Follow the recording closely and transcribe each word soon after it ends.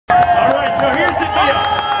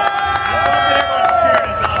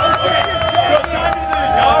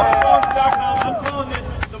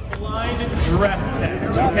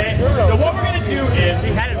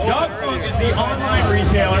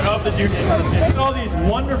all these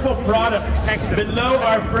wonderful products below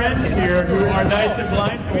our friends here who are nice and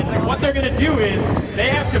blindfolded. What they're going to do is they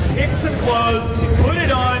have to pick some clothes, put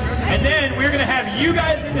it on, and then we're going to have you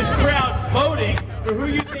guys in this crowd voting for who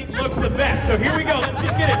you think looks the best. So here we go. Let's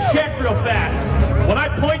just get a check real fast. When I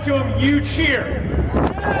point to them, you cheer.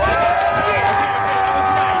 Okay,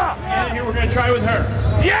 that was nice. And here we're going to try with her.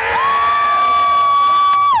 Yeah!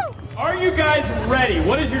 Are you guys ready?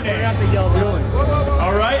 What is your name? You have to yell Dylan.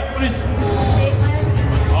 All right. What is?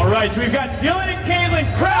 All right. So we've got Dylan and Caitlin.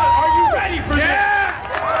 Crowd, are you ready for this?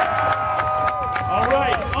 All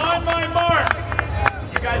right. On my mark.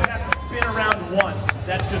 You guys have to spin around once.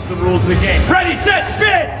 That's just the rules of the game. Ready, set,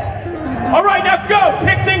 spin. All right. Now go.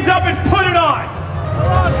 Pick things up and put it on.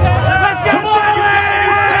 Let's go. Come on. You gotta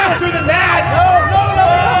do faster than that. No.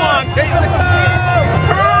 Come on, Caitlin.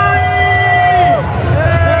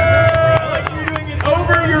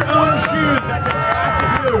 Your own shoes. That's a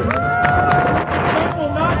classic move. That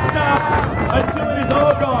will not stop until it is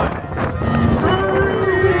all gone.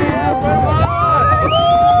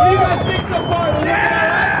 What do you guys think so far?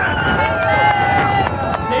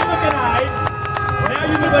 Caleb and I, now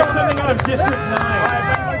you look like something out of District 9.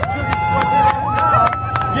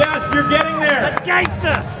 Yes, you're getting there. That's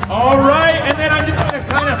gangsta. All right, and then I'm just going to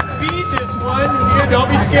kind of feed this one. Here, don't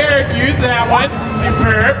be scared. Use that one.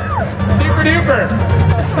 Superb. Super duper.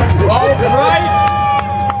 All right.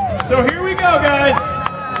 So here we go, guys.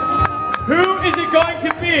 Who is it going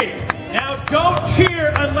to be? Now, don't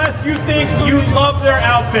cheer unless you think you love their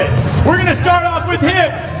outfit. We're going to start off with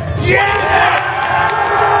him. Yeah!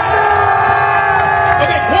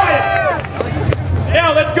 Okay, quiet.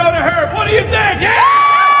 Now, let's go to her. What do you think? Yeah!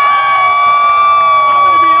 I'm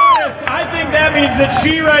going to be honest. I think that means that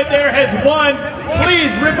she right there has won.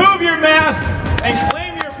 Please remove your masks and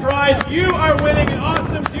claim your prize. You are winning an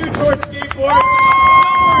awesome Tour skateboard. Don't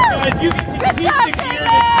worry, guys. You get to keep the gear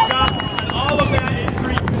that you got, and all of that is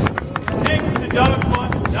free. Thanks to Dog Fun.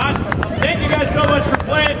 Thank you guys so much for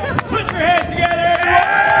playing. Put your hands together, everyone.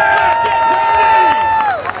 Let's get dirty.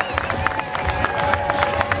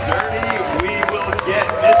 Dirty, we will get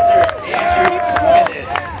Mr. Andrew Bennett.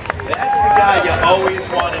 That's the guy you always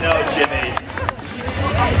want to know, Jimmy.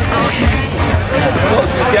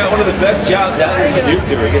 He's got one of the best jobs out there in the Duke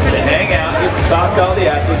Tour. He gets to hang out, gets to talk to all the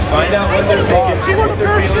athletes, find out what they're thinking, what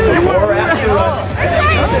they're feeling before or after the run, and then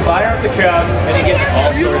he gets to fire up the crowd, and he gets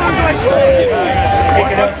all sorts of free stuff to give away.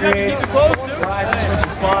 Picking up grades, prizes from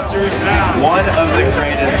sponsors. One of the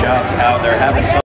greatest jobs out there. Having